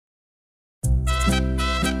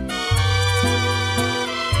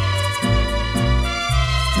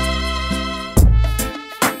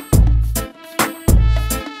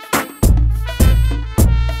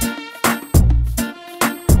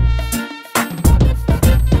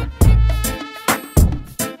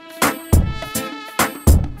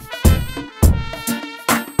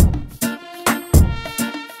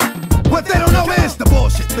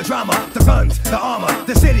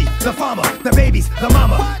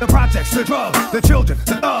the projects, the drugs, the children,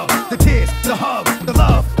 the thugs, the tears, the hugs, the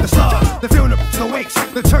love, the slugs, the funerals, the wakes,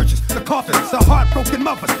 the churches, the coffins, the heartbroken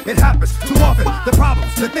mothers. It happens too often. The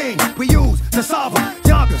problems, the things we use to solve them.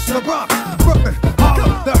 Yonkers, the Bronx, Brooklyn, Harlem,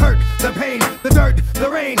 the hurt, the pain, the dirt, the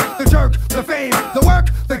rain, the jerk, the fame, the work,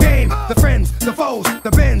 the game, the friends, the foes, the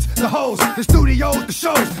bins, the hoes, the studios, the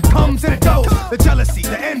shows, comes and it goes. The jealousy,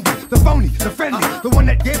 the envy, the phony, the friendly, the one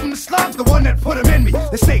that gave them the slugs, the one that put them in me.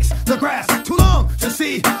 The snakes, the grass, too long to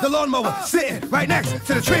see. The lawnmower sitting right next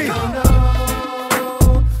to the tree.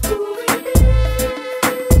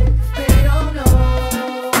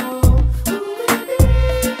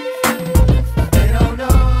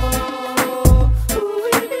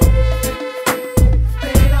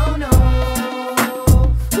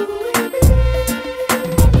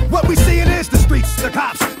 The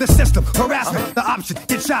cops, the system, harassment, the option,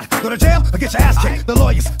 get shot, go to jail, or get your ass kicked. The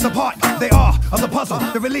lawyers, the part, they are of the puzzle.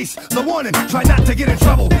 The release, the warning, try not to get in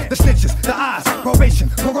trouble. The snitches, the eyes, probation,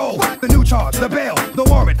 parole, the new charge, the bail, the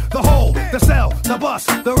warrant, the hole, the cell, the bus,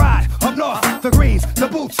 the ride, up north, the greens, the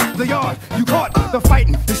boots, the yard, you caught, the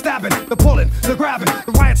fighting, the stabbing, the pulling, the grabbing,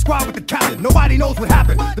 the riot squad with the captain, nobody knows what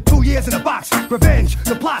happened. The 2 years in the box, revenge,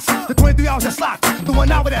 the plots, the 23 hours that's locked, the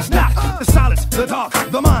 1 hour that's not, the silence, the dark,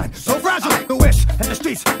 the mind, so fragile, the wish, at the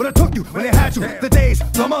streets, but it took you when they had you. The days,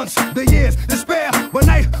 the months, the years, despair. One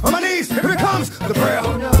night on my knees, here it comes, the prayer.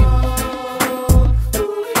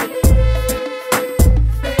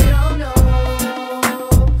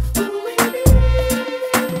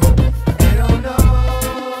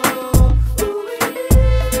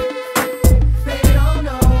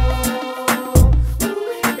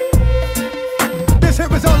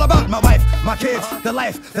 My wife, my kids, the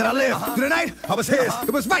life that I live. Through the night, I was his.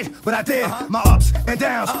 It was right what I did. My ups and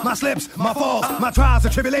downs, my slips, my falls, my trials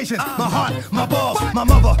and tribulations, my heart, my balls, my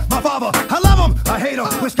mother, my father. I love him, I hate him.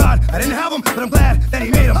 Wish God I didn't have him, but I'm glad that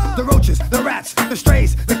he made him. The roaches, the rats, the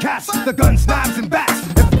strays, the cats, the guns, knives, and bats.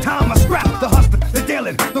 Every time I scrap, the hustling, the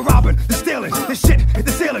dealing, the robbing, the stealing, the shit hit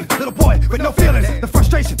the ceiling. Little boy with no feelings, the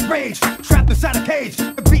frustration, rage, trapped inside a cage,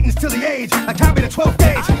 the beatings till the age. I carry the 12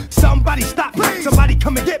 gauge. Somebody stop me, somebody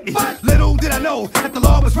come and get me. Little did I know that the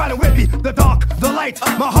law was riding with me. The dark, the light,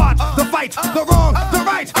 my heart, the fight, the wrong, the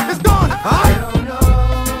right, it's gone. I don't know.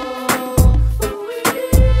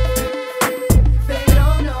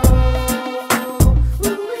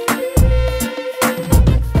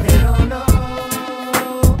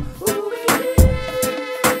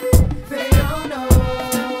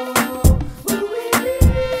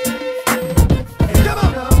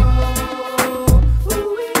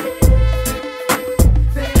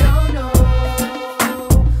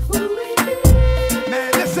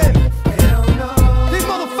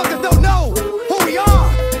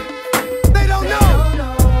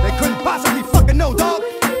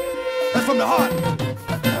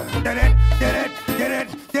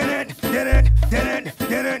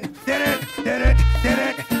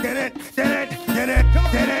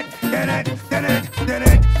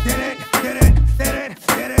 Did it.